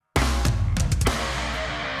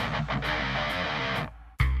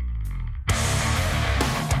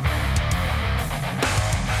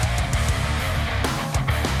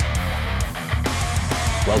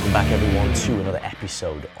Welcome back, everyone, to another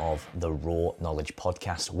episode of the Raw Knowledge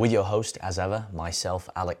Podcast with your host, as ever, myself,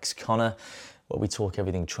 Alex Connor, where we talk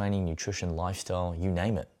everything training, nutrition, lifestyle, you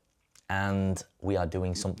name it. And we are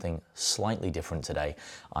doing something slightly different today.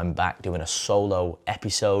 I'm back doing a solo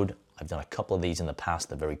episode. I've done a couple of these in the past.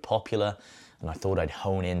 They're very popular. And I thought I'd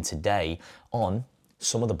hone in today on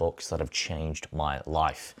some of the books that have changed my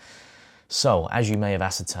life. So, as you may have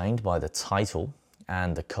ascertained by the title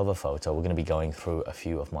and the cover photo, we're going to be going through a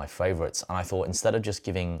few of my favorites. And I thought instead of just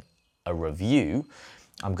giving a review,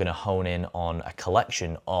 I'm going to hone in on a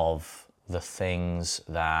collection of the things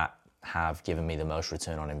that have given me the most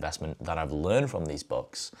return on investment that I've learned from these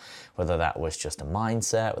books, whether that was just a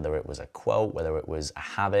mindset, whether it was a quote, whether it was a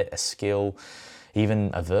habit, a skill, even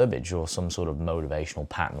a verbiage or some sort of motivational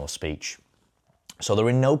pattern or speech. So they're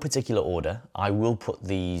in no particular order. I will put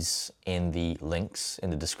these in the links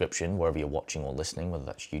in the description, wherever you're watching or listening, whether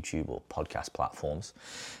that's YouTube or podcast platforms,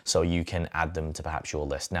 so you can add them to perhaps your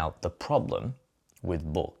list. Now, the problem with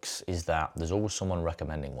books is that there's always someone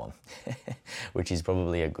recommending one, which is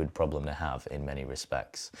probably a good problem to have in many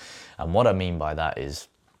respects. And what I mean by that is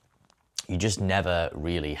you just never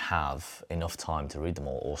really have enough time to read them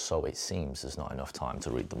all, or so it seems there's not enough time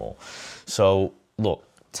to read them all. So look,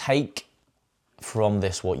 take from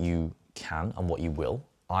this what you can and what you will.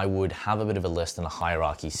 I would have a bit of a list and a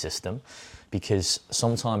hierarchy system, because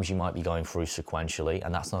sometimes you might be going through sequentially,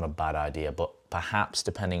 and that's not a bad idea, but perhaps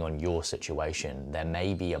depending on your situation, there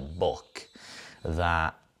may be a book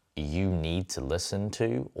that you need to listen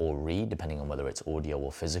to or read, depending on whether it's audio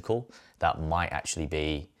or physical, that might actually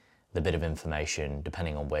be the bit of information,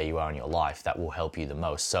 depending on where you are in your life, that will help you the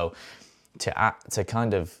most. So to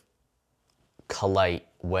kind of collate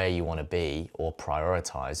where you want to be, or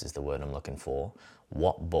prioritize is the word I'm looking for,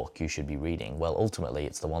 what book you should be reading. Well, ultimately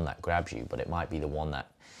it's the one that grabs you, but it might be the one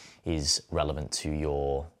that is relevant to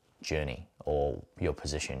your journey or your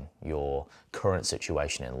position, your current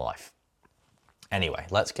situation in life. Anyway,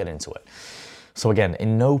 let's get into it. So again,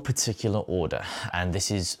 in no particular order, and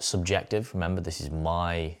this is subjective. Remember, this is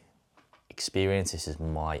my experience, this is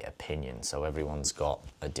my opinion. So everyone's got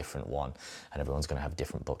a different one, and everyone's going to have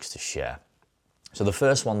different books to share. So the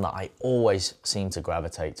first one that I always seem to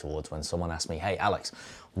gravitate towards when someone asks me, hey Alex,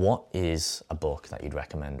 what is a book that you'd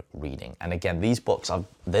recommend reading? And again, these books,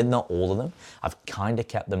 they're not all of them. I've kind of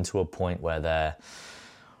kept them to a point where they're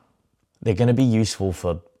going to be useful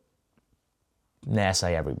for, dare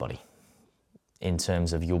say, everybody, in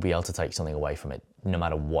terms of you'll be able to take something away from it, no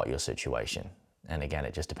matter what your situation. And again,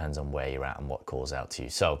 it just depends on where you're at and what calls out to you.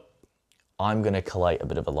 So I'm going to collate a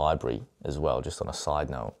bit of a library as well, just on a side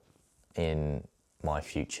note, in my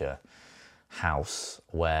future house,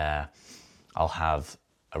 where I'll have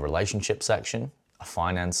a relationship section, a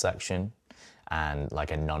finance section, and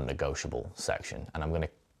like a non-negotiable section. And I'm going to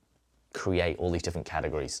create all these different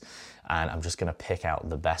categories, and I'm just going to pick out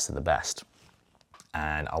the best of the best,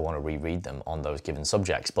 and I want to reread them on those given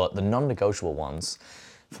subjects. But the non-negotiable ones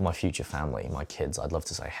for my future family, my kids, I'd love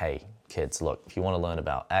to say, hey kids, look, if you want to learn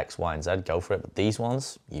about X, Y, and Z, go for it. But these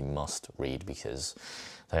ones you must read, because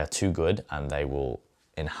they are too good and they will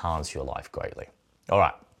enhance your life greatly. All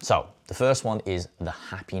right, so the first one is The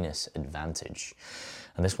Happiness Advantage.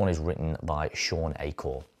 And this one is written by Shawn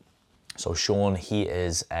Achor. So Shawn, he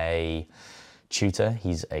is a tutor,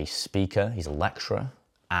 he's a speaker, he's a lecturer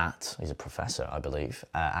he's a professor, I believe,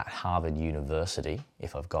 at Harvard University,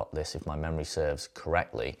 if my memory serves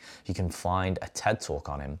correctly. You can find a TED Talk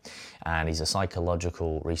on him, and he's a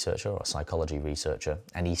psychological researcher or a psychology researcher,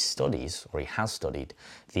 and he has studied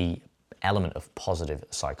the element of positive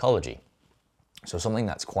psychology. So something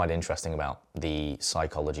that's quite interesting about the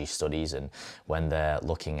psychology studies, and when they're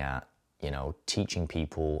looking at, teaching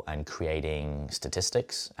people and creating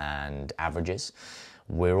statistics and averages,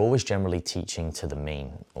 we're always generally teaching to the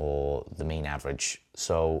mean or the mean average.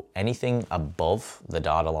 So anything above the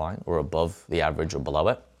data line or above the average or below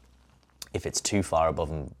it, if it's too far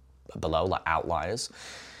above and below, like outliers,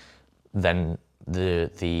 then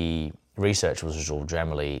the researchers will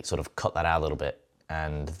generally sort of cut that out a little bit,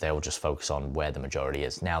 and they'll just focus on where the majority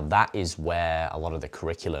is. Now, that is where a lot of the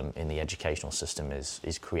curriculum in the educational system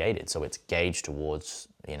is created. So it's gauged towards,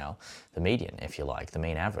 the median, if you like, the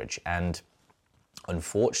mean average. And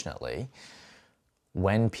unfortunately,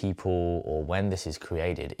 when this is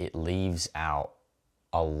created, it leaves out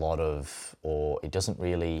a lot of, or it doesn't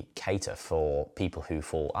really cater for people who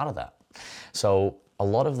fall out of that. So a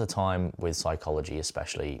lot of the time with psychology,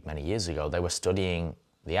 especially many years ago, they were studying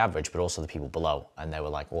the average, but also the people below. And they were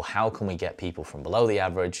like, well, how can we get people from below the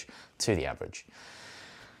average to the average?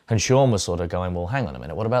 And Sean was sort of going, well, hang on a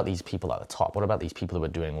minute, what about these people at the top? What about these people who are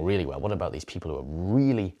doing really well? What about these people who are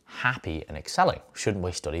really happy and excelling? Shouldn't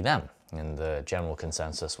we study them? And the general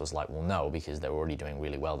consensus was like, well, no, because they're already doing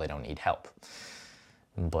really well, they don't need help.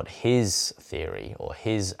 But his theory or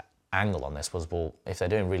his angle on this was, well, if they're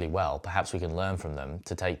doing really well, perhaps we can learn from them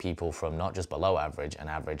to take people from not just below average and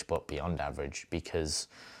average, but beyond average, because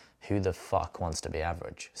who the fuck wants to be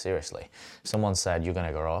average? Seriously. Someone said you're going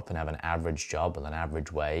to grow up and have an average job with an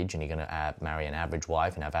average wage, and you're going to marry an average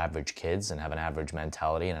wife and have average kids and have an average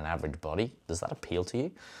mentality and an average body. Does that appeal to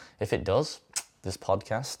you? If it does, this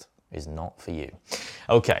podcast is not for you.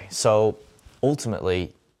 Okay, so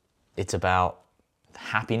ultimately, it's about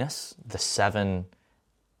happiness, the 7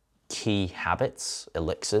 key habits,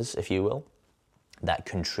 elixirs, if you will, that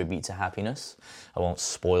contribute to happiness. I won't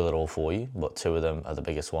spoil it all for you, but 2 of them are the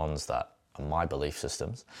biggest ones that are my belief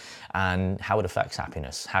systems, and how it affects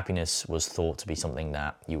happiness. Happiness was thought to be something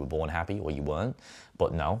that you were born happy or you weren't,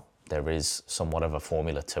 but no, there is somewhat of a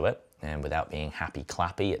formula to it. And without being happy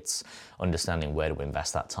clappy, it's understanding where to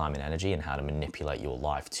invest that time and energy and how to manipulate your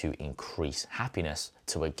life to increase happiness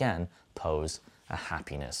to, again, pose a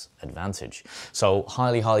happiness advantage. So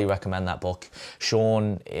highly recommend that book.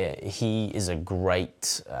 Sean, he is a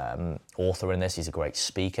great author in this. He's a great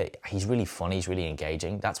speaker. He's really funny. He's really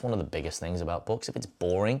engaging. That's one of the biggest things about books. If it's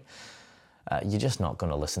boring, you're just not going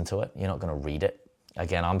to listen to it. You're not going to read it.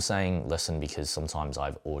 Again, I'm saying listen because sometimes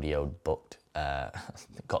I've audio booked,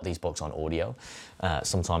 got these books on audio.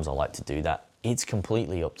 Sometimes I like to do that. It's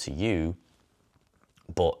completely up to you.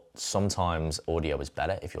 But sometimes audio is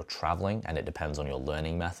better if you're traveling, and it depends on your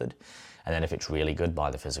learning method. And then if it's really good,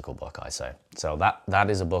 buy the physical book, I say. So that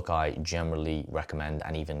is a book I generally recommend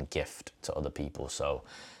and even gift to other people. So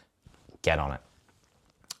get on it.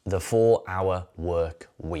 The 4-hour work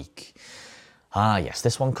week. Yes,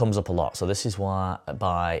 this one comes up a lot. So this is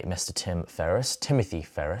by Mr. Timothy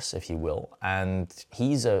Ferriss, if you will. And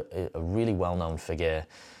he's a really well-known figure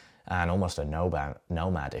and almost a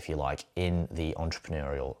nomad, if you like, in the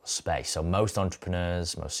entrepreneurial space. So most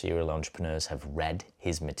entrepreneurs, most serial entrepreneurs have read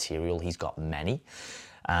his material. He's got many.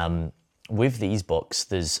 With these books,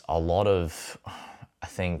 there's a lot of, I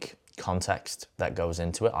think, context that goes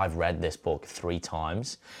into it. I've read this book 3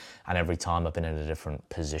 times, and every time I've been in a different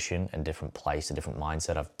position, a different place, a different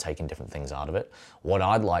mindset. I've taken different things out of it. What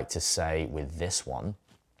I'd like to say with this one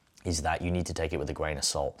is that you need to take it with a grain of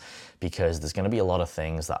salt, because there's going to be a lot of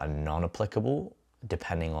things that are non-applicable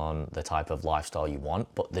depending on the type of lifestyle you want,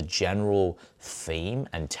 but the general theme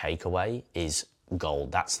and takeaway is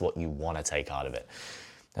gold. That's what you want to take out of it.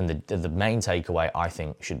 And the main takeaway, I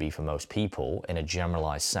think, should be for most people in a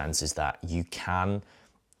generalized sense is that you can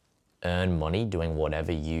earn money doing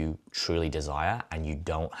whatever you truly desire, and you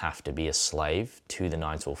don't have to be a slave to the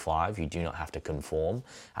 9 to 5. You do not have to conform,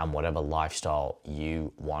 and whatever lifestyle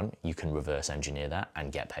you want, you can reverse engineer that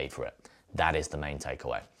and get paid for it. That is the main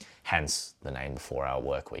takeaway. Hence the name, the 4-hour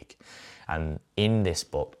work week. And in this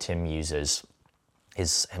book, Tim uses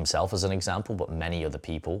himself as an example, but many other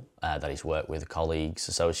people that he's worked with, colleagues,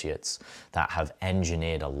 associates, that have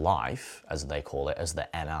engineered a life, as they call it, as the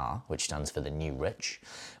NR, which stands for the new rich,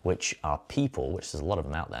 which are people, which there's a lot of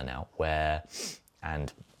them out there now, where,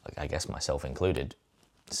 and I guess myself included,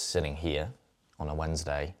 sitting here on a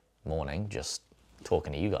Wednesday morning, just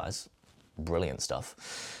talking to you guys, brilliant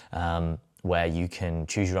stuff, where you can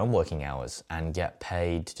choose your own working hours and get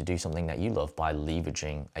paid to do something that you love by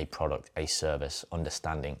leveraging a product, a service,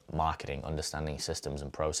 understanding marketing, understanding systems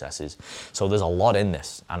and processes. So there's a lot in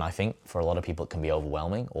this. And I think for a lot of people, it can be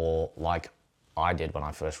overwhelming, or like I did when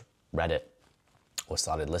I first read it or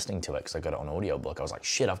started listening to it, because I got it on audiobook. I was like,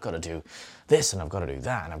 shit, I've got to do this and I've got to do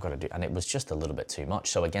that and I've got to do, and it was just a little bit too much.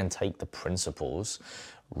 So again, take the principles,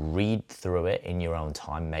 read through it in your own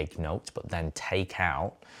time, make notes, but then take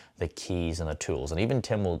out the keys and the tools. And even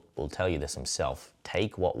Tim will tell you this himself.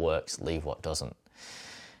 Take what works, leave what doesn't.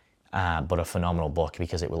 But a phenomenal book,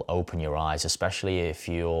 because it will open your eyes, especially if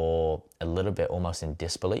you're a little bit almost in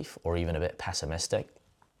disbelief or even a bit pessimistic.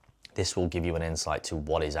 This will give you an insight to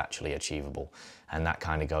what is actually achievable. And that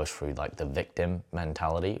kind of goes through like the victim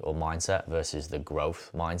mentality or mindset versus the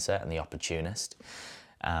growth mindset and the opportunist.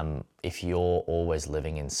 If you're always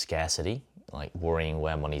living in scarcity, like worrying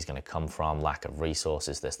where money's going to come from, lack of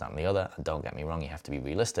resources, this, that, and the other, and don't get me wrong, you have to be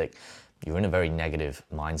realistic, you're in a very negative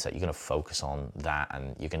mindset. You're going to focus on that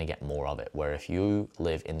and you're going to get more of it. Where if you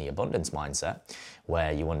live in the abundance mindset,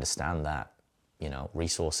 where you understand that, you know,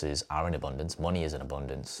 resources are in abundance, money is in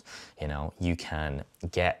abundance, you know, you can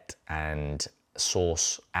get and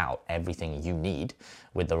source out everything you need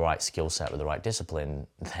with the right skill set, with the right discipline,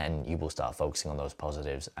 then you will start focusing on those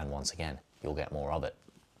positives, and once again, you'll get more of it.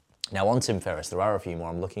 Now on Tim Ferriss, there are a few more.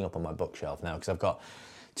 I'm looking up on my bookshelf now because I've got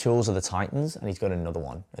Tools of the Titans, and he's got another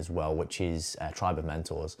one as well, which is Tribe of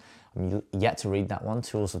Mentors. I'm yet to read that one.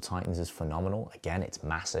 Tools of Titans is phenomenal. Again, it's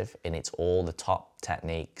massive, and it's all the top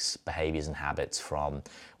techniques, behaviors, and habits from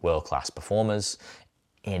world-class performers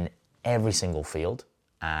in every single field.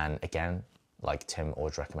 And again, like Tim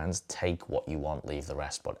always recommends, take what you want, leave the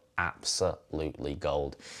rest, but absolutely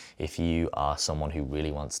gold. If you are someone who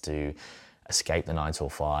really wants to escape the 9 to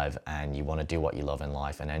 5 and you want to do what you love in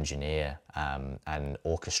life and engineer and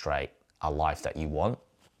orchestrate a life that you want,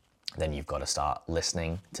 then you've got to start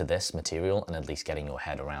listening to this material and at least getting your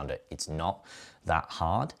head around it. It's not that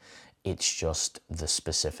hard. It's just the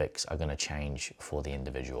specifics are going to change for the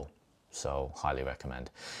individual. So highly recommend.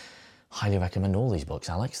 Highly recommend all these books,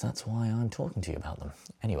 Alex. That's why I'm talking to you about them.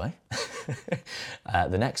 Anyway,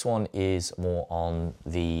 the next one is more on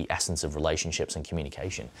the essence of relationships and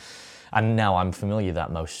communication. And now I'm familiar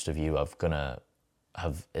that most of you are gonna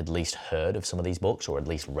have at least heard of some of these books or at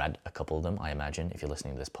least read a couple of them, I imagine. If you're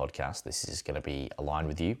listening to this podcast, this is gonna be aligned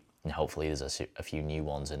with you. And hopefully there's a few new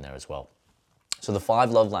ones in there as well. So The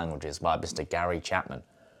 5 Love Languages by Mr. Gary Chapman.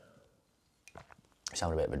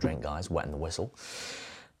 Sound a bit of a drink, guys, wetting the whistle.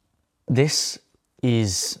 This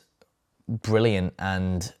is brilliant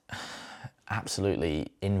and absolutely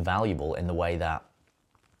invaluable in the way that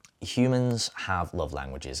humans have love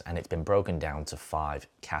languages, and it's been broken down to 5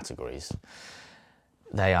 categories.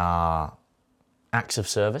 They are acts of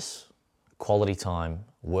service, quality time,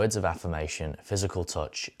 words of affirmation, physical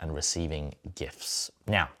touch, and receiving gifts.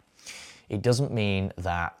 Now, it doesn't mean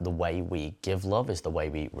that the way we give love is the way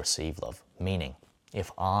we receive love. Meaning,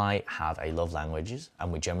 if I have a love languages,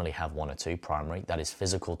 and we generally have 1 or 2 primary, that is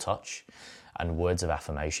physical touch and words of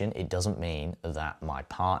affirmation, it doesn't mean that my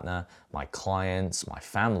partner, my clients, my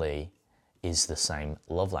family is the same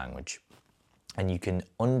love language. And you can,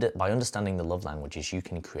 by understanding the love languages, you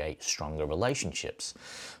can create stronger relationships.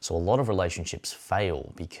 So a lot of relationships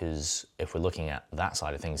fail because if we're looking at that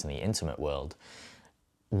side of things in the intimate world,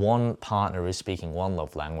 one partner is speaking one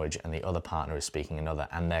love language and the other partner is speaking another,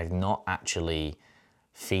 and they're not actually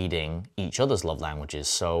feeding each other's love languages.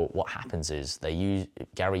 So what happens is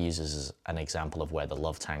Gary uses an example of where the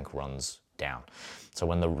love tank runs down. So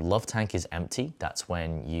when the love tank is empty, that's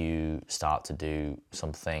when you start to do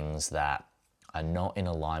some things that are not in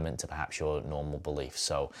alignment to perhaps your normal beliefs.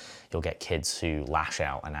 So you'll get kids who lash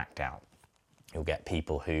out and act out. You'll get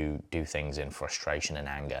people who do things in frustration and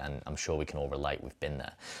anger, and I'm sure we can all relate, we've been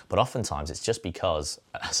there. But oftentimes it's just because,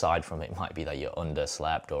 aside from it might be that you're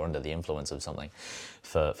underslept or under the influence of something,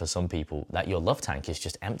 for some people, that your love tank is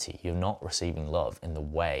just empty. You're not receiving love in the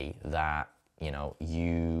way that, you know,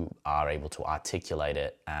 you are able to articulate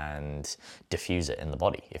it and diffuse it in the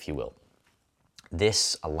body, if you will.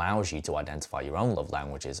 This allows you to identify your own love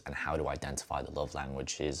languages and how to identify the love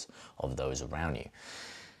languages of those around you.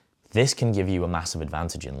 This can give you a massive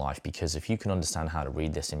advantage in life, because if you can understand how to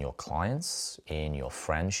read this in your clients, in your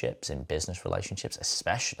friendships, in business relationships,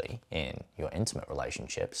 especially in your intimate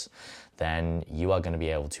relationships, then you are going to be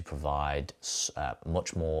able to provide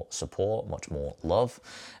much more support, much more love,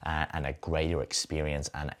 and a greater experience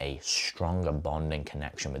and a stronger bonding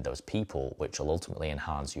connection with those people, which will ultimately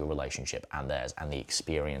enhance your relationship and theirs and the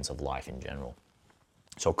experience of life in general.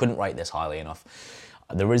 So I couldn't rate this highly enough.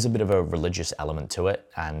 There is a bit of a religious element to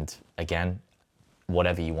it, and again,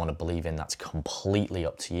 whatever you want to believe in, that's completely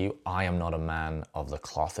up to you. I am not a man of the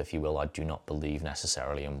cloth, if you will. I do not believe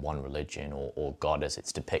necessarily in one religion or God as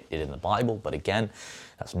it's depicted in the Bible, but again,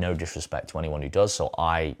 that's no disrespect to anyone who does. So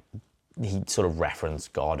he sort of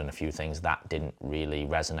referenced God and a few things that didn't really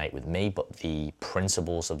resonate with me, but the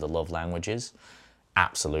principles of the love languages,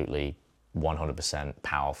 absolutely 100%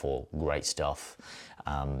 powerful, great stuff.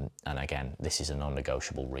 And again, this is a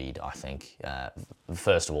non-negotiable read, I think.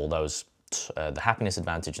 First of all, the happiness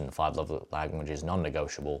advantage and the 5 love languages,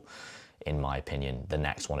 non-negotiable, in my opinion. The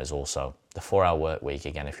next one is also the 4-hour work week.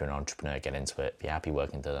 Again, if you're an entrepreneur, get into it. If you're happy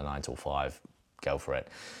working to the 9 till 5, go for it.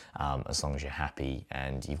 As long as you're happy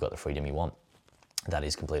and you've got the freedom you want. That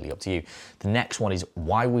is completely up to you. The next one is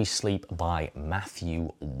Why We Sleep by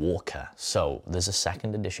Matthew Walker. So there's a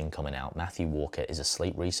 2nd edition coming out. Matthew Walker is a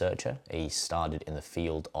sleep researcher. He started in the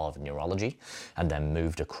field of neurology and then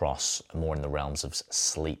moved across more in the realms of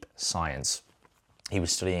sleep science. He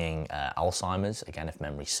was studying Alzheimer's, again, if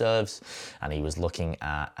memory serves, and he was looking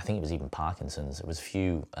at, I think it was even Parkinson's. It was a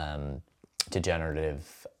few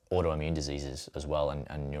degenerative autoimmune diseases as well,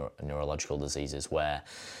 and neurological diseases, where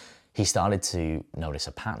he started to notice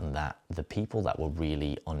a pattern that the people that were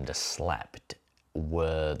really underslept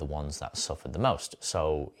were the ones that suffered the most.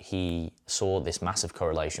 So he saw this massive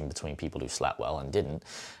correlation between people who slept well and didn't,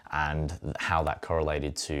 and how that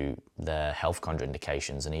correlated to their health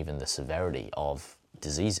contraindications and even the severity of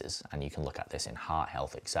diseases. And you can look at this in heart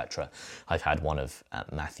health, etc. I've had one of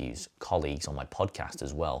Matthew's colleagues on my podcast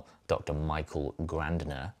as well, Dr. Michael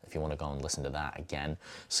Grandner. If you want to go and listen to that again,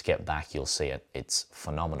 skip back, you'll see it. It's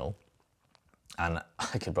phenomenal. And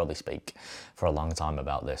I could probably speak for a long time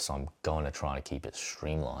about this, so I'm going to try to keep it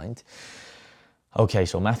streamlined. Okay,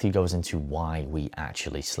 so Matthew goes into why we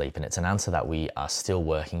actually sleep, and it's an answer that we are still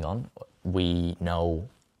working on. We know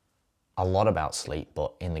a lot about sleep,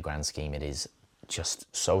 but in the grand scheme, it is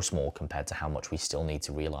just so small compared to how much we still need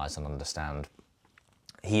to realize and understand.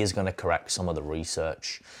 He is going to correct some of the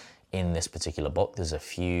research in this particular book. There's a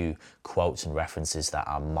few quotes and references that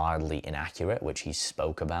are mildly inaccurate, which he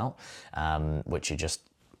spoke about, which are just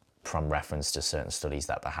from reference to certain studies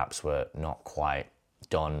that perhaps were not quite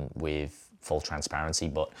done with full transparency,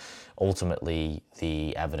 but ultimately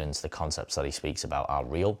the evidence, the concepts that he speaks about are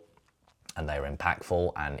real and they're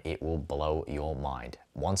impactful, and it will blow your mind.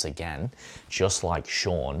 Once again, just like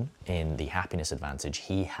Sean in The Happiness Advantage,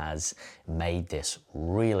 he has made this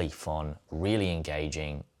really fun, really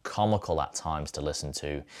engaging, comical at times to listen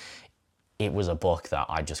to. It was a book that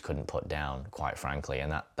I just couldn't put down, quite frankly, and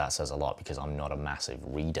that says a lot because I'm not a massive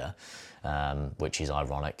reader, which is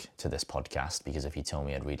ironic to this podcast, because if you told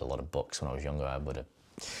me I'd read a lot of books when I was younger, I would have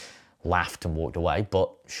laughed and walked away.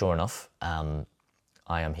 But sure enough,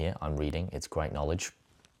 I am here, I'm reading, it's great knowledge.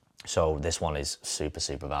 So this one is super,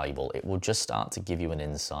 super valuable. It will just start to give you an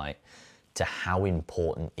insight to how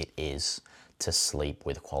important it is to sleep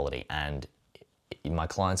with quality. And my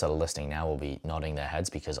clients that are listening now will be nodding their heads,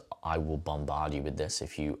 because I will bombard you with this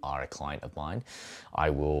if you are a client of mine. I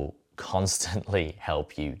will constantly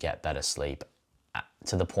help you get better sleep,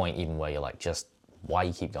 to the point even where you're like, just why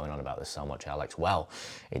you keep going on about this so much, Alex? Well,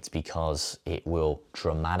 it's because it will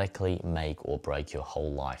dramatically make or break your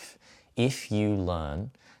whole life. If you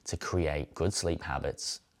learn to create good sleep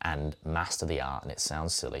habits and master the art, and it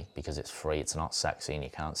sounds silly because it's free, it's not sexy, and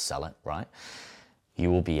you can't sell it, right?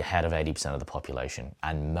 You will be ahead of 80% of the population.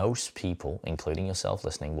 And most people, including yourself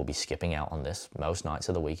listening, will be skipping out on this most nights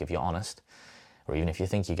of the week, if you're honest. Or even if you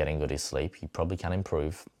think you're getting good sleep, you probably can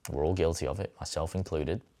improve. We're all guilty of it, myself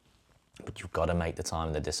included. But you've got to make the time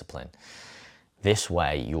and the discipline. This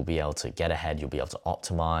way, you'll be able to get ahead, you'll be able to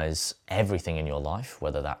optimize everything in your life,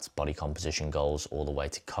 whether that's body composition goals all the way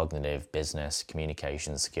to cognitive, business,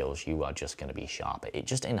 communication skills. You are just going to be sharper. It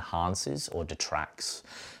just enhances or detracts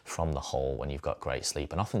from the whole when you've got great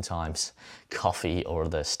sleep. And oftentimes, coffee or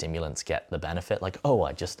other stimulants get the benefit, like, oh,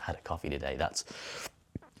 I just had a coffee today. That's,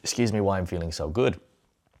 excuse me, why I'm feeling so good.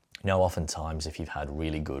 No, oftentimes, if you've had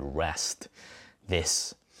really good rest,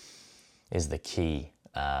 this is the key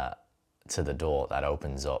to the door that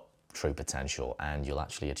opens up true potential, and you'll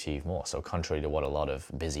actually achieve more. So contrary to what a lot of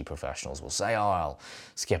busy professionals will say, oh, I'll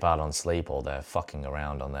skip out on sleep, or they're fucking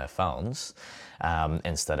around on their phones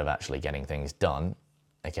instead of actually getting things done.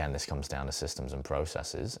 Again, this comes down to systems and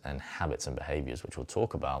processes and habits and behaviors, which we'll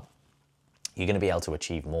talk about. You're going to be able to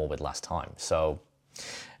achieve more with less time. So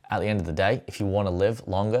at the end of the day, if you want to live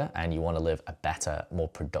longer and you want to live a better, more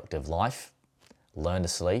productive life, learn to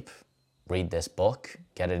sleep, read this book,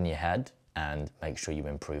 get it in your head, and make sure you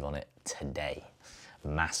improve on it today.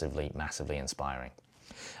 Massively, massively inspiring.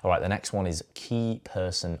 All right, the next one is Key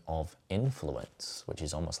Person of Influence, which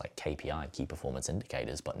is almost like KPI, Key Performance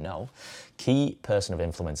Indicators, but no. Key Person of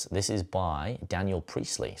Influence, this is by Daniel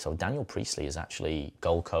Priestley. So Daniel Priestley is actually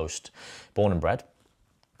Gold Coast born and bred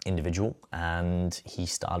individual, and he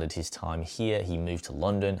started his time here. He moved to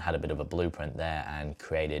London, had a bit of a blueprint there, and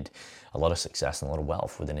created a lot of success and a lot of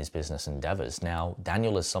wealth within his business endeavors. Now,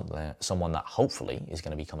 Daniel is someone that hopefully is going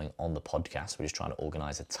to be coming on the podcast. We're just trying to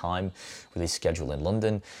organize a time with his schedule in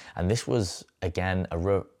London. And this was, again,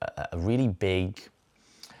 a really big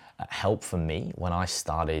help for me when I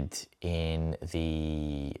started in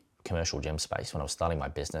the commercial gym space, when I was starting my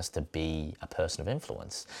business, to be a person of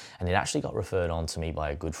influence. And it actually got referred on to me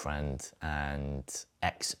by a good friend and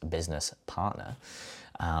ex-business partner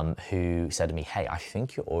who said to me, hey, I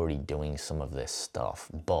think you're already doing some of this stuff,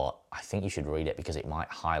 but I think you should read it because it might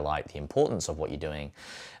highlight the importance of what you're doing,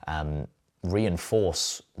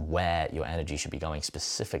 reinforce where your energy should be going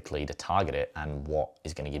specifically to target it, and what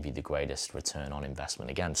is going to give you the greatest return on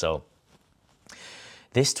investment again. So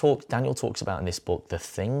Daniel talks about in this book the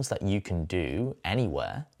things that you can do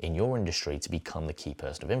anywhere in your industry to become the key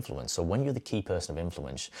person of influence. So when you're the key person of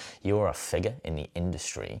influence, you're a figure in the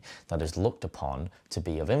industry that is looked upon to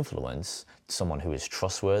be of influence, someone who is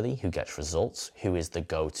trustworthy, who gets results, who is the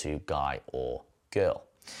go-to guy or girl.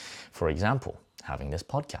 For example, having this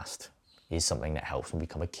podcast is something that helps me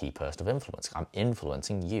become a key person of influence. I'm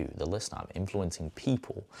influencing you, the listener. I'm influencing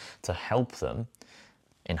people to help them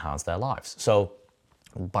enhance their lives. So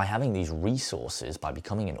by having these resources, by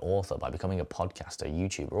becoming an author, by becoming a podcaster,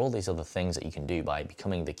 YouTuber, all these other things that you can do by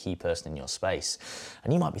becoming the key person in your space.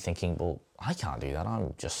 And you might be thinking, well, I can't do that.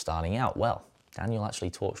 I'm just starting out. Well, Daniel actually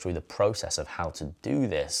talks through the process of how to do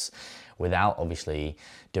this without obviously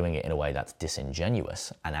doing it in a way that's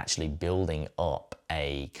disingenuous, and actually building up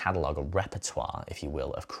a catalog, a repertoire, if you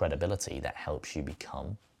will, of credibility that helps you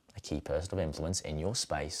become a key person of influence in your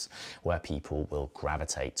space where people will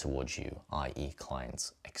gravitate towards you, i.e.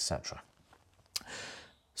 clients, etc.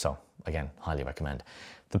 So again, highly recommend.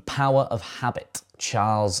 The Power of Habit,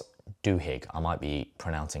 Charles Duhigg. I might be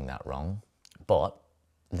pronouncing that wrong, but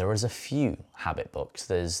there is a few habit books.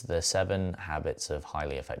 There's the 7 Habits of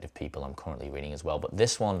Highly Effective People I'm currently reading as well, but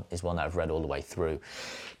this one is one that I've read all the way through.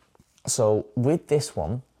 So with this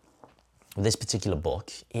one, this particular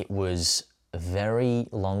book, it was very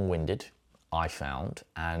long-winded, I found,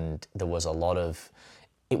 and there was a lot of,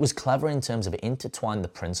 it was clever in terms of it intertwined the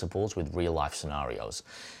principles with real-life scenarios.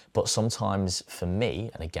 But sometimes for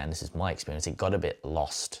me, and again, this is my experience, it got a bit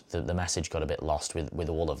lost. The message got a bit lost with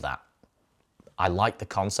all of that. I like the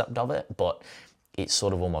concept of it, but it's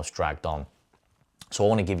sort of almost dragged on. So I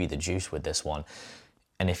want to give you the juice with this one.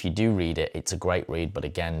 And if you do read it, it's a great read, but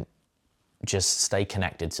again, just stay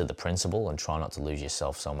connected to the principle and try not to lose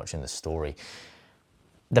yourself so much in the story.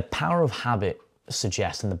 The Power of Habit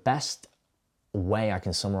suggests, and the best way I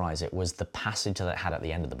can summarize it was the passage that it had at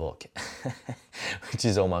the end of the book, which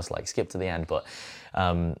is almost like skip to the end, but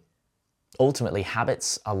ultimately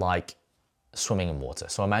habits are like swimming in water.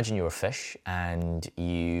 So imagine you're a fish and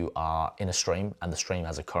you are in a stream and the stream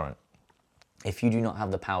has a current. If you do not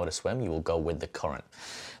have the power to swim, you will go with the current.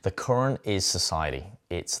 The current is society.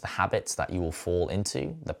 It's the habits that you will fall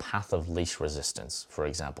into, the path of least resistance. For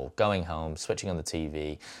example, going home, switching on the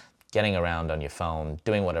TV, getting around on your phone,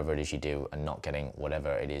 doing whatever it is you do and not getting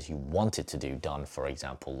whatever it is you wanted to do done. For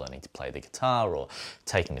example, learning to play the guitar or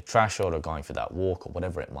taking the trash out or going for that walk or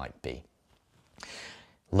whatever it might be.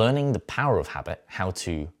 Learning the power of habit, how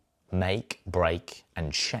to make, break,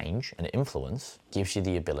 and change and influence gives you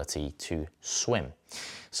the ability to swim.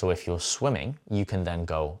 So if you're swimming, you can then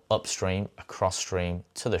go upstream, across stream,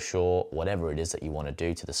 to the shore, whatever it is that you want to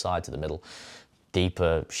do, to the side, to the middle,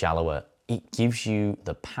 deeper, shallower. It gives you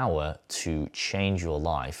the power to change your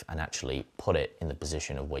life and actually put it in the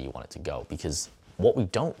position of where you want it to go. Because what we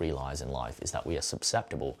don't realize in life is that we are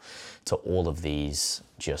susceptible to all of these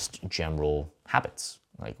just general habits.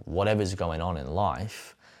 Like whatever's going on in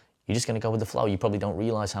life, you're just going to go with the flow. You probably don't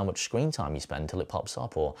realize how much screen time you spend until it pops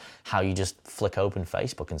up, or how you just flick open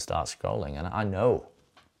Facebook and start scrolling. And I know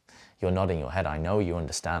you're nodding your head. I know you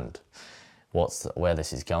understand where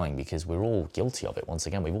this is going, because we're all guilty of it. Once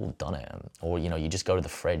again, we've all done it. Or, you know, you just go to the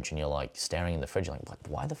fridge and you're like staring in the fridge, like,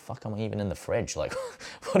 why the fuck am I even in the fridge? Like,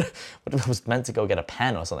 what if I was meant to go get a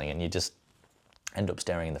pen or something, and you just end up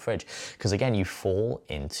staring in the fridge? Because again, you fall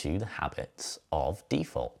into the habits of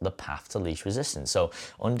default, the path to least resistance. So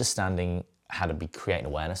understanding how to create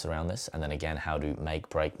awareness around this, and then again, how to make,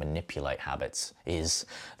 break, manipulate habits is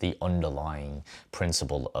the underlying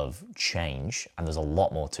principle of change. And there's a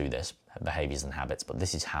lot more to this, behaviors and habits, but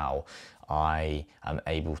this is how I am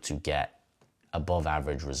able to get above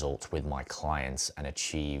average results with my clients and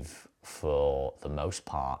achieve, for the most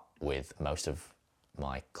part, with most of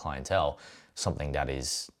my clientele, something that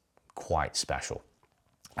is quite special.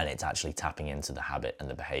 And it's actually tapping into the habit and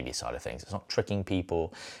the behavior side of things. It's not tricking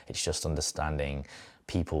people, it's just understanding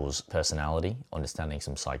people's personality, understanding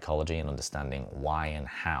some psychology, and understanding why and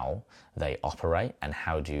how they operate, and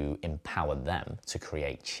how to empower them to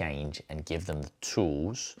create change and give them the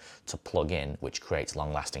tools to plug in, which creates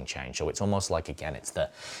long-lasting change. So it's almost like, again, it's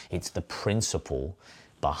the principle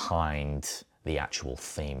behind the actual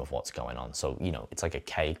theme of what's going on. So, you know, it's like a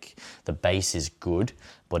cake. The base is good,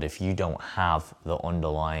 but if you don't have the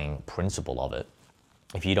underlying principle of it,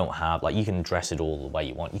 if you don't have, like, you can dress it all the way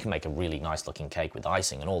you want. You can make a really nice looking cake with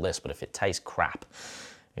icing and all this, but if it tastes crap,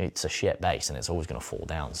 it's a shit base and it's always going to fall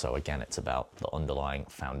down. So again, it's about the underlying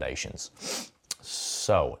foundations.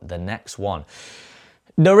 So the next one,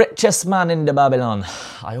 the richest man in the Babylon.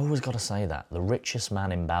 I always got to say that, the richest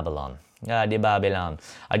man in Babylon. Yeah, the Babylon.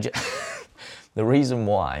 The reason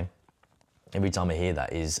why, every time I hear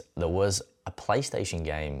that, is there was a PlayStation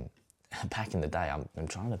game back in the day. I'm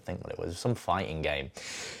trying to think what it was, some fighting game.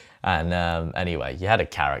 And anyway, you had a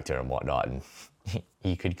character and whatnot, and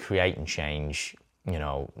you could create and change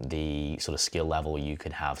the sort of skill level. You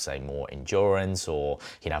could have, say, more endurance, or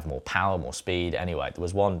you'd have more power, more speed. Anyway, there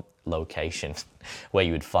was one location where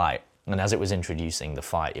you would fight, and as it was introducing the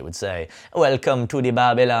fight, it would say, "Welcome to the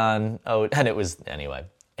Babylon." Oh, and it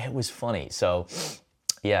was funny. So,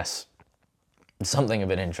 yes, something a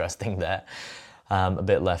bit interesting there, a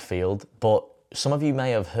bit left field. But some of you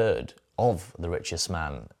may have heard of The Richest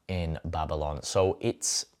Man in Babylon. So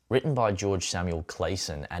it's written by George Samuel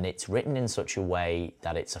Clayson, and it's written in such a way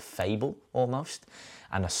that it's a fable almost,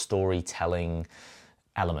 and a storytelling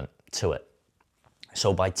element to it.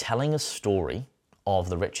 So by telling a story of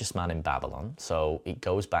the richest man in Babylon, so it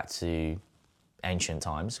goes back to ancient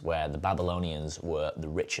times where the Babylonians were the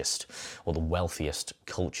richest or the wealthiest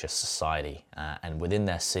culture society, and within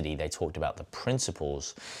their city they talked about the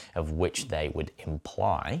principles of which they would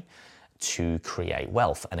imply to create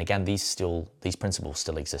wealth. And again, these principles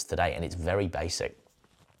still exist today, and it's very basic.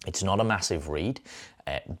 It's not a massive read,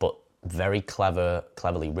 but very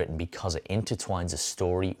cleverly written, because it intertwines a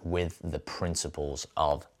story with the principles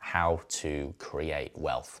of how to create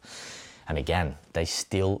wealth. And again, they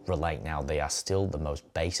still relate now. They are still the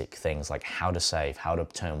most basic things, like how to save, how to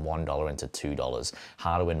turn $1 into $2,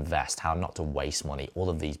 how to invest, how not to waste money, all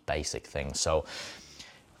of these basic things. So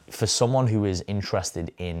for someone who is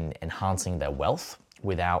interested in enhancing their wealth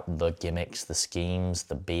without the gimmicks, the schemes,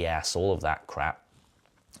 the BS, all of that crap,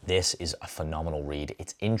 this is a phenomenal read.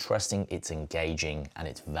 It's interesting, it's engaging, and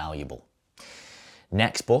it's valuable.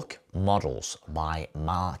 Next book, Models by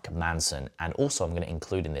Mark Manson. And also I'm going to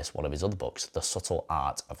include in this one of his other books, The Subtle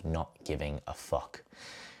Art of Not Giving a Fuck.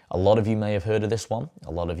 A lot of you may have heard of this one.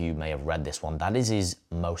 A lot of you may have read this one. That is his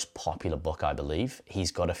most popular book, I believe.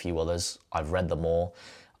 He's got a few others. I've read them all.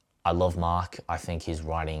 I love Mark. I think his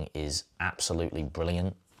writing is absolutely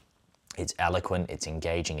brilliant. It's eloquent, it's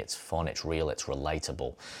engaging, it's fun, it's real, it's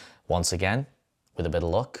relatable. Once again, with a bit of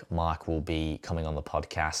luck, Mark will be coming on the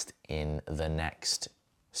podcast in the next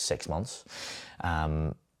 6 months.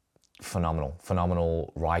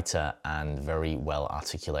 Phenomenal writer and very well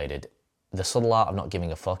articulated. The Subtle Art of Not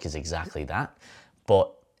Giving a Fuck is exactly that.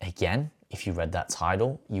 But again, if you read that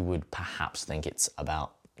title, you would perhaps think it's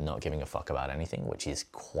about not giving a fuck about anything, which is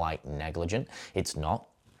quite negligent. It's not.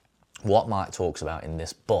 What Mark talks about in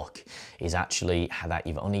this book is actually how that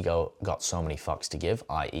you've only got so many fucks to give,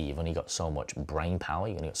 i.e. you've only got so much brain power,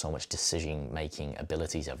 you've only got so much decision-making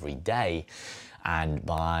abilities every day, and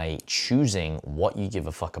by choosing what you give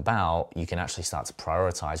a fuck about, you can actually start to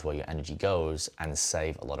prioritize where your energy goes and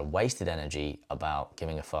save a lot of wasted energy about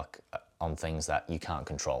giving a fuck on things that you can't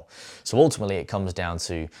control. So ultimately it comes down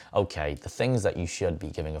to, okay, the things that you should be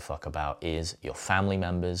giving a fuck about is your family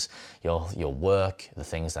members, your work, the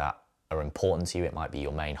things that are important to you. It might be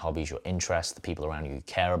your main hobbies, your interests, the people around you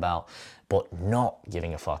care about, but not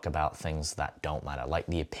giving a fuck about things that don't matter, like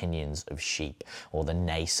the opinions of sheep or the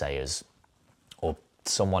naysayers or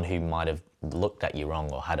someone who might have looked at you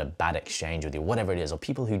wrong or had a bad exchange with you, whatever it is, or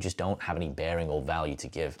people who just don't have any bearing or value to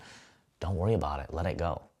give. Don't worry about it, let it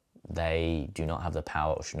go. They do not have the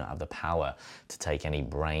power or should not have the power to take any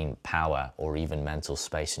brain power or even mental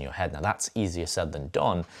space in your head. Now that's easier said than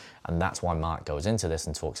done, and that's why Mark goes into this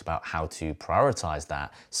and talks about how to prioritize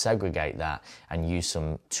that, segregate that, and use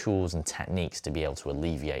some tools and techniques to be able to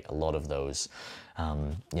alleviate a lot of those,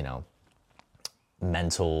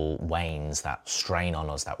 mental wanes that strain on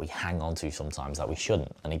us, that we hang on to sometimes that we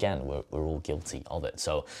shouldn't. And again, we're all guilty of it.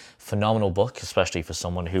 So phenomenal book, especially for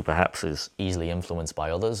someone who perhaps is easily influenced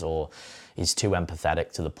by others or is too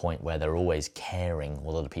empathetic to the point where they're always caring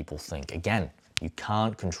what other people think. Again, you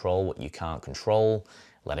can't control what you can't control.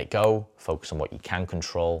 Let it go. Focus on what you can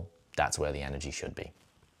control. That's where the energy should be.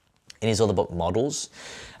 In his other book, Models,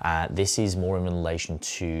 this is more in relation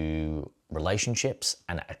to relationships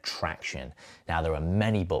and attraction. Now, there are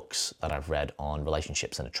many books that I've read on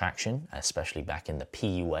relationships and attraction, especially back in the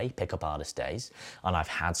PUA, Pickup Artist days, and I've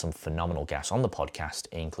had some phenomenal guests on the podcast,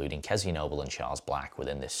 including Kezia Noble and Charles Black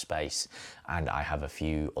within this space, and I have a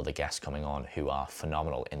few other guests coming on who are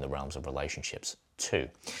phenomenal in the realms of relationships too.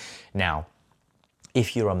 Now,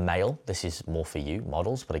 if you're a male, this is more for you,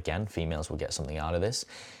 Models, but again, females will get something out of this.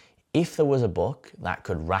 If there was a book that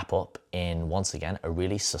could wrap up in, once again, a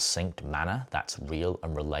really succinct manner that's real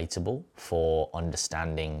and relatable for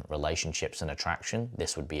understanding relationships and attraction,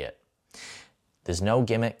 this would be it. There's no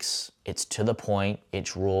gimmicks, it's to the point,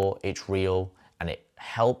 it's raw, it's real, and it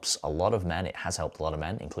helps a lot of men, it has helped a lot of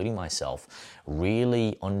men, including myself,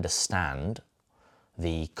 really understand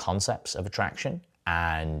the concepts of attraction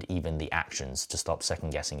and even the actions to stop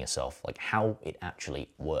second guessing yourself, like how it actually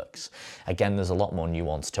works. Again, there's a lot more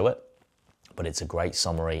nuance to it, but it's a great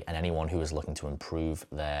summary, and anyone who is looking to improve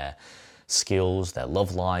their skills, their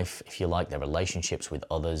love life, if you like, their relationships with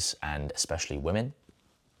others and especially women,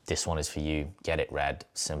 this one is for you. Get it read.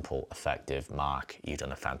 Simple, effective. Mark, you've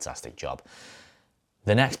done a fantastic job.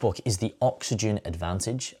 The next book is The Oxygen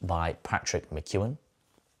Advantage by Patrick McKeown,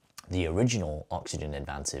 the original Oxygen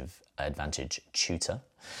Advantage tutor.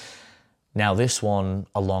 Now this one,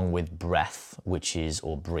 along with Breathe, which is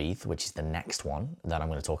the next one that I'm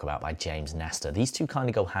going to talk about by James Nestor. These two kind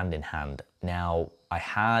of go hand in hand. Now, I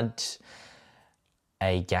had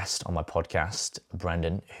a guest on my podcast,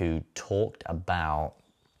 Brendan, who talked about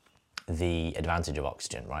the advantage of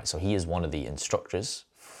oxygen, right? So he is one of the instructors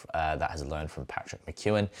that has learned from Patrick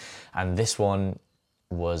McKeown. And this one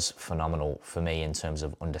was phenomenal for me in terms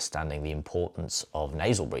of understanding the importance of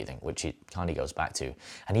nasal breathing, which it kind of goes back to.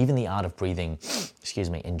 And even the art of breathing,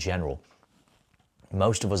 in general.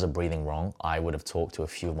 Most of us are breathing wrong. I would have talked to a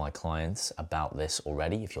few of my clients about this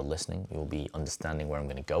already. If you're listening, you'll be understanding where I'm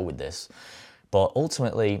going to go with this. But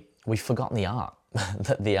ultimately, we've forgotten the art,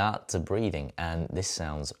 the art to breathing. And this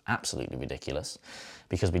sounds absolutely ridiculous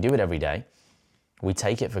because we do it every day. We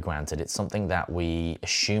take it for granted. It's something that we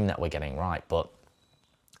assume that we're getting right, but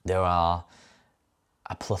there are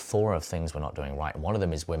a plethora of things we're not doing right. And one of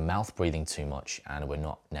them is we're mouth breathing too much and we're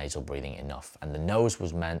not nasal breathing enough. And the nose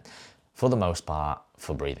was meant, for the most part,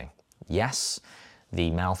 for breathing. Yes,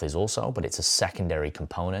 the mouth is also, but it's a secondary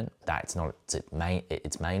component. That's not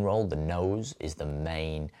its main role. The nose is the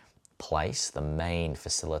main place, the main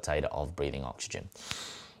facilitator of breathing oxygen.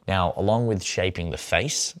 Now, along with shaping the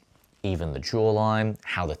face, even the jawline,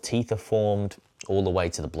 how the teeth are formed, all the way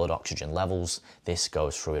to the blood oxygen levels, this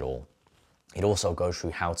goes through it all. It also goes through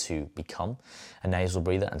how to become a nasal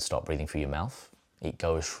breather and stop breathing through your mouth. It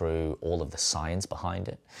goes through all of the science behind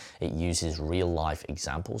it. It uses real life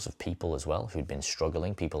examples of people as well who'd been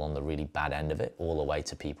struggling, people on the really bad end of it, all the way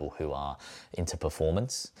to people who are into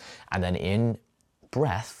performance. And then in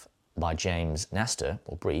Breath by James Nestor,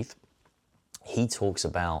 or Breathe, he talks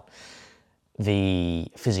about the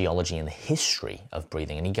physiology and the history of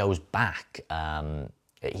breathing, and he goes back.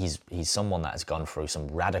 He's someone that has gone through some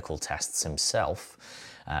radical tests himself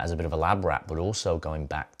as a bit of a lab rat, but also going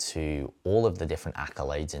back to all of the different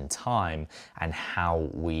accolades in time and how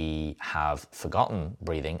we have forgotten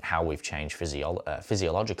breathing, how we've changed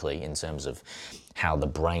physiologically in terms of how the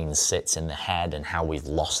brain sits in the head and how we've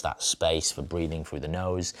lost that space for breathing through the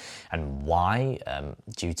nose, and why,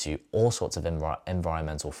 due to all sorts of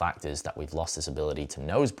environmental factors, that we've lost this ability to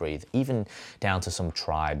nose breathe, even down to some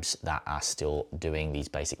tribes that are still doing these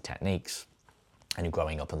basic techniques and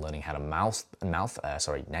growing up and learning how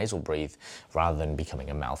to nasal breathe rather than becoming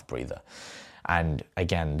a mouth breather. And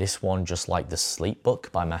again, this one, just like the Sleep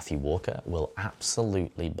book by Matthew Walker, will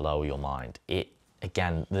absolutely blow your mind.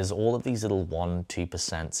 Again, there's all of these little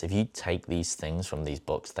 1-2%. If you take these things from these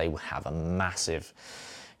books, they will have a massive,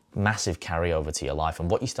 massive carryover to your life.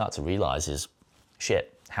 And what you start to realize is,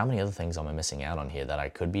 shit, how many other things am I missing out on here that I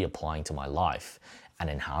could be applying to my life and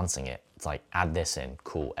enhancing it? It's like, add this in,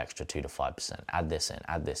 cool, extra 2 to 5%. Add this in,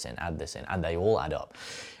 add this in, add this in, and they all add up.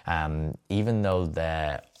 Even though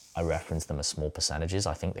I reference them as small percentages,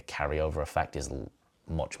 I think the carryover effect is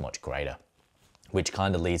much, much greater. Which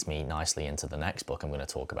kind of leads me nicely into the next book. I'm going to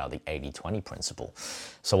talk about the 80-20 principle.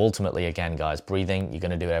 So ultimately, again, guys, breathing, you're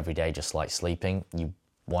going to do it every day, just like sleeping. You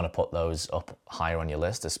want to put those up higher on your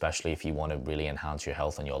list, especially if you want to really enhance your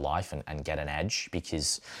health and your life and get an edge.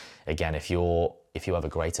 Because again, if you have a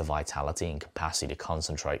greater vitality and capacity to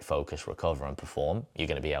concentrate, focus, recover, and perform, you're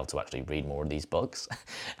going to be able to actually read more of these books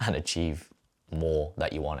and achieve more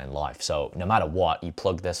that you want in life. So no matter what, you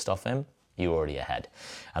plug this stuff in, you're already ahead.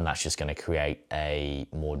 And that's just going to create a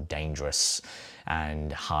more dangerous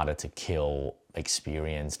and harder to kill,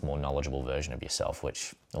 experienced, more knowledgeable version of yourself,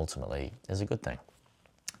 which ultimately is a good thing.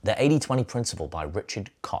 The 80-20 principle by Richard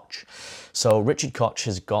Koch. So Richard Koch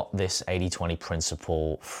has got this 80-20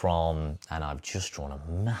 principle from, and I've just drawn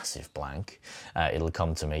a massive blank, it'll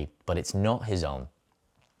come to me, but it's not his own.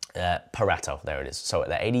 Pareto, there it is. So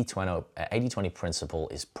the 80-20 principle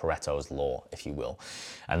is Pareto's law, if you will.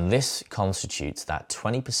 And this constitutes that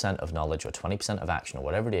 20% of knowledge or 20% of action or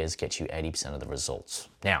whatever it is gets you 80% of the results.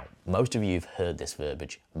 Now, most of you have heard this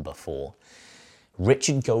verbiage before.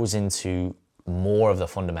 Richard goes into more of the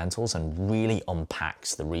fundamentals and really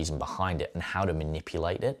unpacks the reason behind it and how to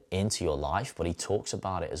manipulate it into your life, but he talks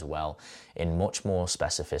about it as well in much more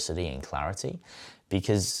specificity and clarity,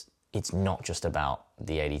 because it's not just about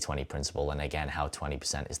the 80-20 principle and again how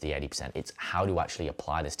 20% is the 80%. It's how to actually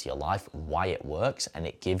apply this to your life, why it works, and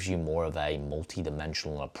it gives you more of a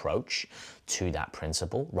multi-dimensional approach to that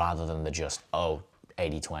principle rather than the just,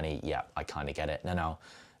 80-20, yeah, I kind of get it. No,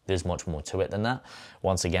 there's much more to it than that.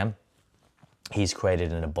 Once again, He's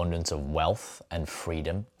created an abundance of wealth and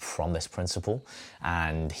freedom from this principle,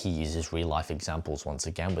 and he uses real life examples once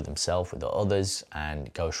again with himself, with others,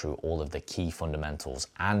 and goes through all of the key fundamentals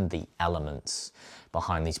and the elements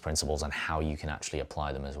behind these principles and how you can actually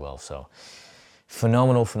apply them as well. So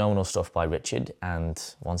phenomenal stuff by Richard, and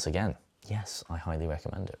once again, yes, I highly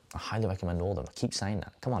recommend it. I highly recommend all of them. I keep saying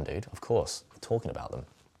that. Come on, dude, of course, I'm talking about them.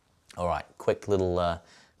 All right, quick little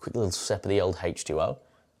sip of the old H2O.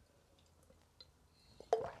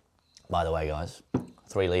 By the way, guys,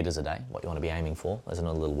 3 litres a day, what you want to be aiming for. There's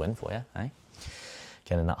another little win for you, eh?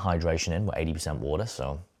 Getting that hydration in, we're 80% water,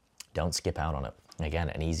 so don't skip out on it. Again,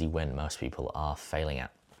 an easy win most people are failing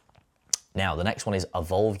at. Now, the next one is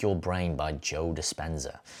Evolve Your Brain by Joe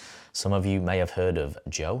Dispenza. Some of you may have heard of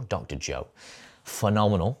Joe, Dr. Joe.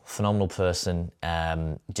 Phenomenal person,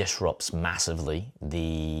 disrupts massively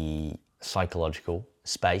the psychological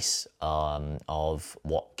space of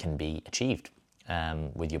what can be achieved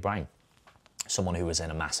with your brain. Someone who was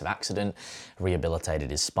in a massive accident, rehabilitated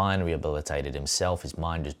his spine, rehabilitated himself, his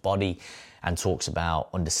mind, his body, and talks about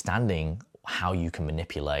understanding how you can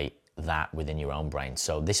manipulate that within your own brain.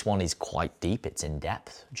 So this one is quite deep, it's in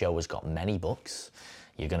depth. Joe has got many books.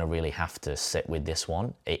 You're gonna really have to sit with this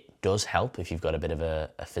one. It does help if you've got a bit of a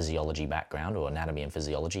physiology background or anatomy and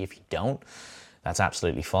physiology. If you don't, that's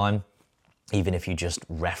absolutely fine. Even if you just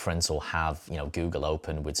reference or have, Google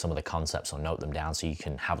open with some of the concepts or note them down so you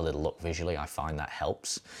can have a little look visually, I find that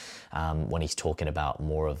helps. When he's talking about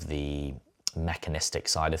more of the mechanistic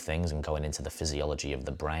side of things and going into the physiology of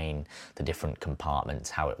the brain, the different compartments,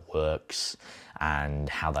 how it works, and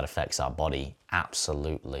how that affects our body,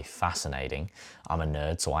 absolutely fascinating. I'm a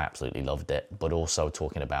nerd, so I absolutely loved it, but also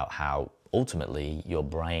talking about how ultimately your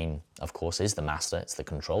brain, of course, is the master, it's the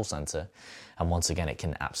control center, and once again, it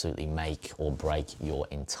can absolutely make or break your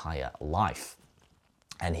entire life.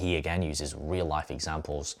 And he again uses real life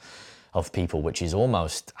examples of people, which is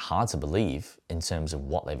almost hard to believe in terms of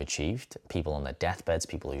what they've achieved. People on their deathbeds,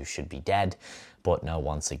 people who should be dead, but no,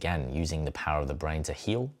 once again, using the power of the brain to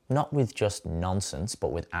heal, not with just nonsense,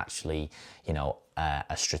 but with actually,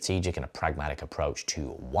 a strategic and a pragmatic approach to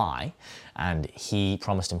why. And he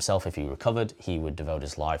promised himself if he recovered, he would devote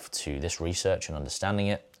his life to this research and understanding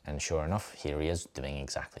it. And sure enough, here he is doing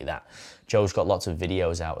exactly that. Joe's got lots of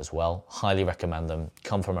videos out as well. Highly recommend them.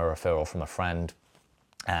 Come from a referral from a friend.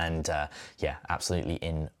 And absolutely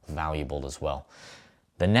invaluable as well.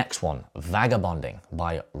 The next one, Vagabonding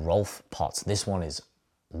by Rolf Potts. This one is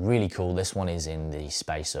really cool. This one is in the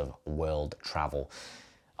space of world travel.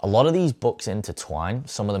 A lot of these books intertwine.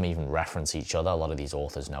 Some of them even reference each other. A lot of these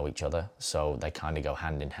authors know each other, so they kind of go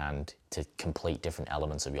hand in hand to complete different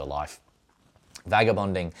elements of your life.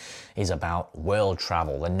 Vagabonding is about world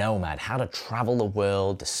travel, the nomad, how to travel the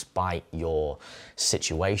world despite your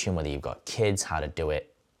situation, whether you've got kids, how to do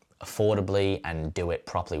it affordably and do it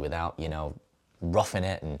properly without, roughing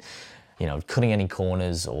it and, cutting any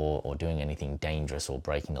corners or doing anything dangerous or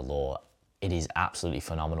breaking the law. It is absolutely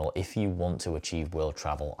phenomenal if you want to achieve world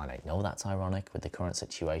travel. And I know that's ironic with the current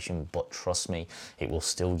situation, but trust me, it will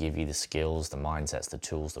still give you the skills, the mindsets, the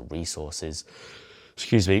tools, the resources,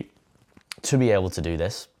 to be able to do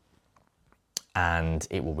this. And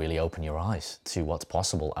it will really open your eyes to what's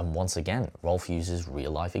possible. And once again, Rolf uses real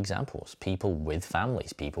life examples, people with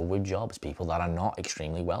families, people with jobs, people that are not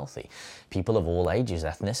extremely wealthy, people of all ages,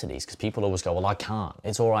 ethnicities, because people always go, well, I can't.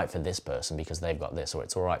 It's all right for this person because they've got this, or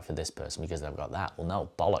it's all right for this person because they've got that. Well, no,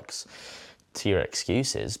 bollocks to your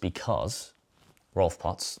excuses, because Rolf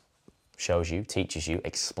Potts shows you, teaches you,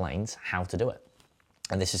 explains how to do it.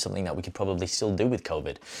 And this is something that we could probably still do with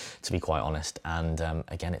COVID, to be quite honest. And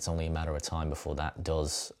again, it's only a matter of time before that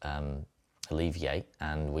does alleviate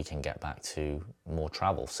and we can get back to more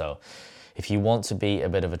travel. So if you want to be a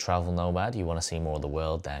bit of a travel nomad, you want to see more of the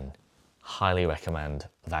world, then highly recommend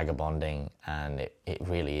Vagabonding. And it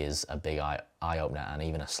really is a big eye-opener and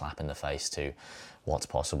even a slap in the face to what's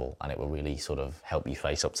possible. And it will really sort of help you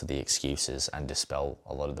face up to the excuses and dispel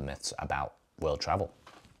a lot of the myths about world travel.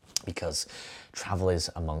 Because travel is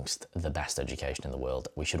amongst the best education in the world.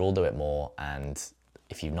 We should all do it more, and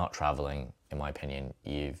if you're not traveling, in my opinion,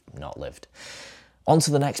 you've not lived. On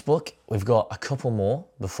to the next book. We've got a couple more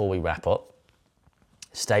before we wrap up.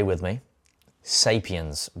 Stay with me.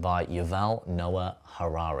 Sapiens by Yuval Noah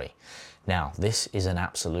Harari. Now, this is an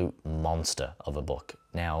absolute monster of a book.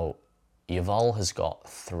 Now, Yuval has got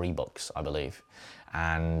 3 books, I believe,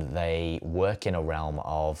 and they work in a realm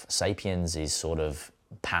of Sapiens is sort of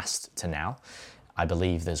past to now. I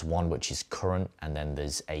believe there's one which is current, and then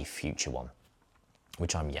there's a future one,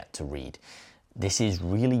 which I'm yet to read. This is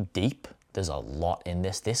really deep. There's a lot in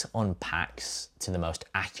this. This unpacks to the most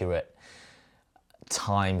accurate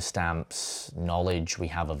timestamps, knowledge we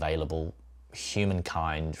have available,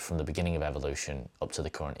 humankind from the beginning of evolution up to the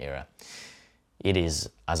current era. It is,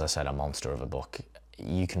 as I said, a monster of a book.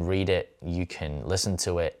 You can read it, you can listen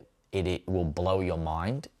to it, it will blow your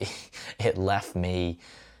mind. It left me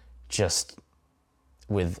just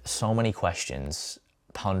with so many questions,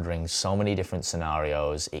 pondering so many different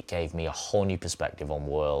scenarios. It gave me a whole new perspective on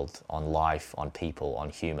world, on life, on people, on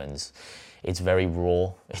humans. It's very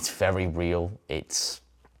raw, it's very real, it's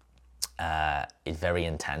very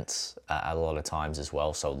intense a lot of times as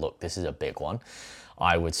well. So look, this is a big one.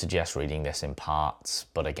 I would suggest reading this in parts,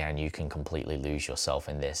 but again, you can completely lose yourself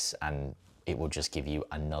in this and it will just give you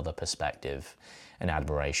another perspective and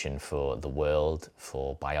admiration for the world,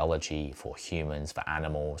 for biology, for humans, for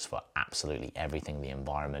animals, for absolutely everything, the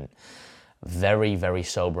environment. Very, very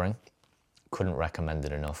sobering. Couldn't recommend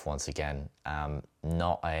it enough once again.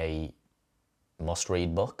 Not a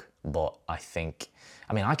must-read book, but I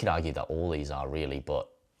could argue that all these are really, but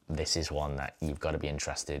this is one that you've got to be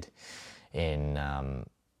interested in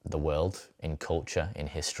the world, in culture, in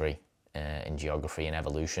history, in geography, in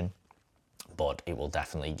evolution. But it will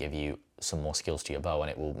definitely give you some more skills to your bow,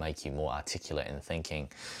 and it will make you more articulate in thinking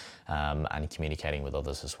and communicating with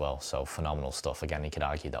others as well. So phenomenal stuff. Again, you could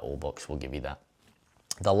argue that all books will give you that.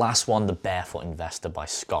 The last one, The Barefoot Investor by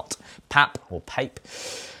Scott Pape,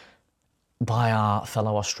 by our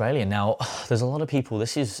fellow Australian. Now, there's a lot of people,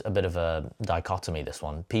 this is a bit of a dichotomy, this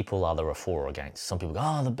one. People either are for or against. Some people go,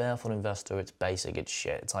 oh, The Barefoot Investor, it's basic, it's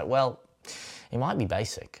shit. It's like, well, it might be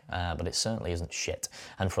basic, but it certainly isn't shit.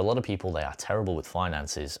 And for a lot of people, they are terrible with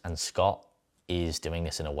finances, and Scott is doing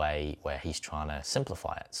this in a way where he's trying to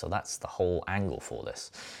simplify it. So that's the whole angle for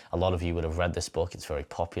this. A lot of you would have read this book, it's very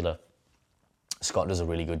popular. Scott does a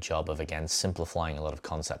really good job of, again, simplifying a lot of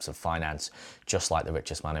concepts of finance, just like The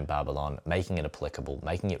Richest Man in Babylon, making it applicable,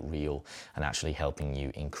 making it real, and actually helping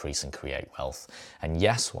you increase and create wealth. And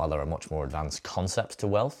yes, while there are much more advanced concepts to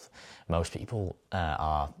wealth, most people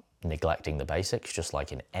are neglecting the basics, just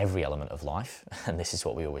like in every element of life. And this is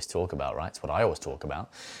what we always talk about, right? It's what I always talk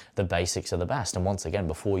about. The basics are the best. And once again,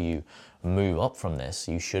 before you move up from this,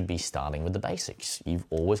 you should be starting with the basics. You've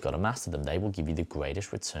always got to master them. They will give you the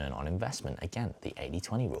greatest return on investment. Again, the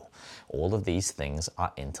 80-20 rule. All of these things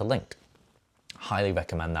are interlinked. Highly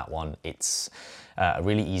recommend that one. It's a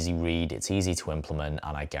really easy read. It's easy to implement,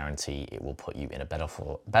 and I guarantee it will put you in a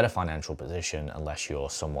better financial position unless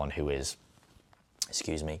you're someone who is,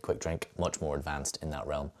 excuse me, quick drink, much more advanced in that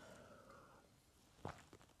realm.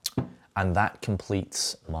 And that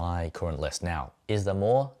completes my current list. Now, is there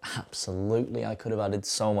more? Absolutely, I could have added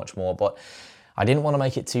so much more, but I didn't want to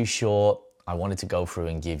make it too short. I wanted to go through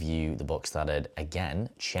and give you the books that had, again,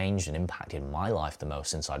 changed and impacted my life the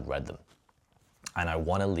most since I'd read them. And I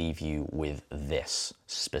want to leave you with this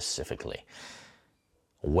specifically.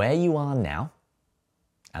 Where you are now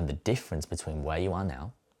and the difference between where you are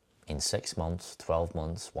now in 6 months, 12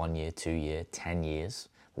 months, 1 year, 2 years, 10 years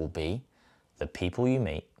will be the people you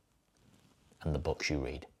meet and the books you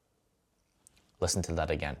read. Listen to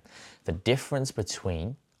that again. The difference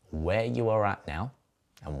between where you are at now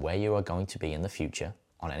and where you are going to be in the future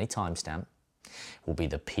on any timestamp will be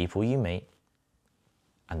the people you meet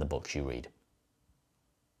and the books you read.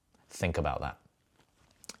 Think about that.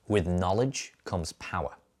 With knowledge comes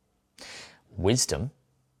power. Wisdom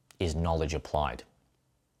is knowledge applied.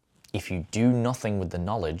 If you do nothing with the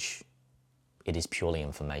knowledge, it is purely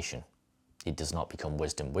information. It does not become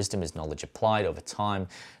wisdom. Wisdom is knowledge applied over time,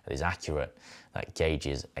 that is accurate, that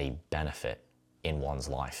gauges a benefit in one's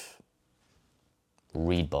life.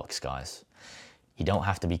 Read books, guys. You don't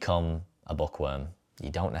have to become a bookworm. You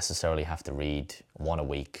don't necessarily have to read one a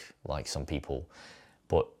week like some people,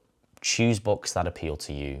 but choose books that appeal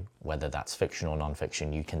to you, whether that's fiction or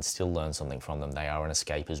non-fiction. You can still learn something from them. They are an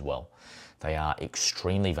escape as well. They are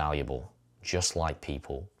extremely valuable, just like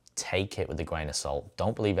people. Take it with a grain of salt.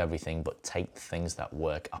 Don't believe everything, but take the things that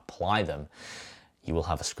work, apply them. You will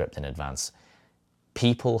have a script in advance.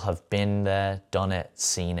 People have been there, done it,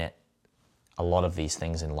 seen it. A lot of these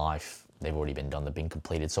things in life, they've already been done, they've been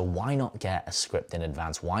completed. So why not get a script in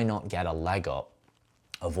advance? Why not get a leg up?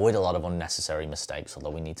 Avoid a lot of unnecessary mistakes, although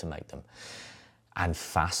we need to make them. And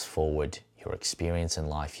fast forward your experience in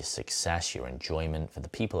life, your success, your enjoyment for the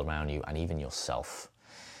people around you, and even yourself.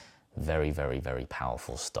 Very, very, very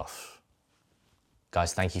powerful stuff.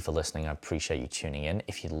 Guys, thank you for listening. I appreciate you tuning in.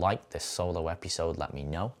 If you liked this solo episode, let me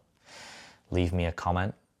know. Leave me a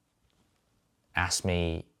comment. Ask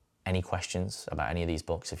me any questions about any of these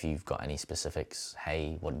books. If you've got any specifics,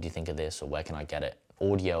 hey, what did you think of this? Or where can I get it?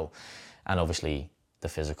 Audio, and obviously the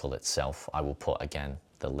physical itself. I will put, again,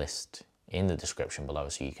 the list in the description below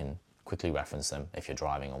so you can quickly reference them if you're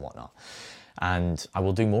driving or whatnot. And I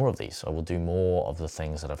will do more of these. I will do more of the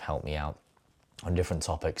things that have helped me out on different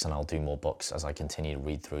topics, and I'll do more books as I continue to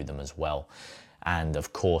read through them as well. And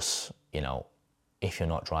of course, you know, if you're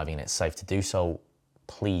not driving and it's safe to do so,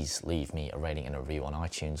 please leave me a rating and a review on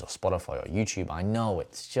iTunes or Spotify or YouTube. I know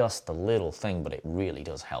it's just a little thing, but it really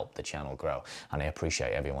does help the channel grow. And I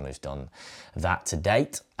appreciate everyone who's done that to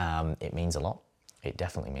date. It means a lot. It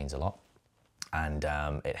definitely means a lot. And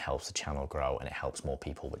it helps the channel grow, and it helps more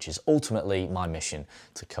people, which is ultimately my mission,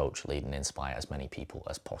 to coach, lead, and inspire as many people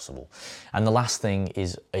as possible. And the last thing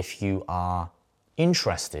is, if you are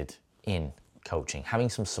interested in coaching, having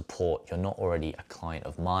some support, you're not already a client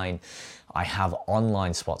of mine, I have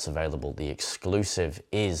online spots available. The exclusive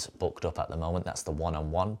is booked up at the moment. That's the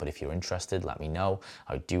one-on-one, but if you're interested, let me know.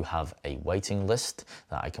 I do have a waiting list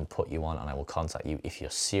that I can put you on, and I will contact you if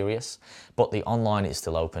you're serious. But the online is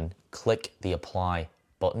still open. Click the apply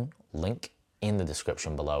button, link in the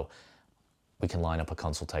description below. We can line up a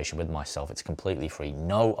consultation with myself. It's completely free,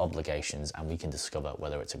 no obligations, and we can discover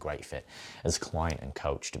whether it's a great fit as client and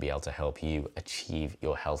coach to be able to help you achieve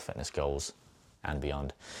your health, fitness goals and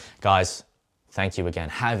beyond. Guys, thank you again.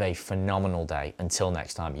 Have a phenomenal day. Until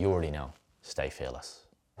next time, you already know, stay fearless.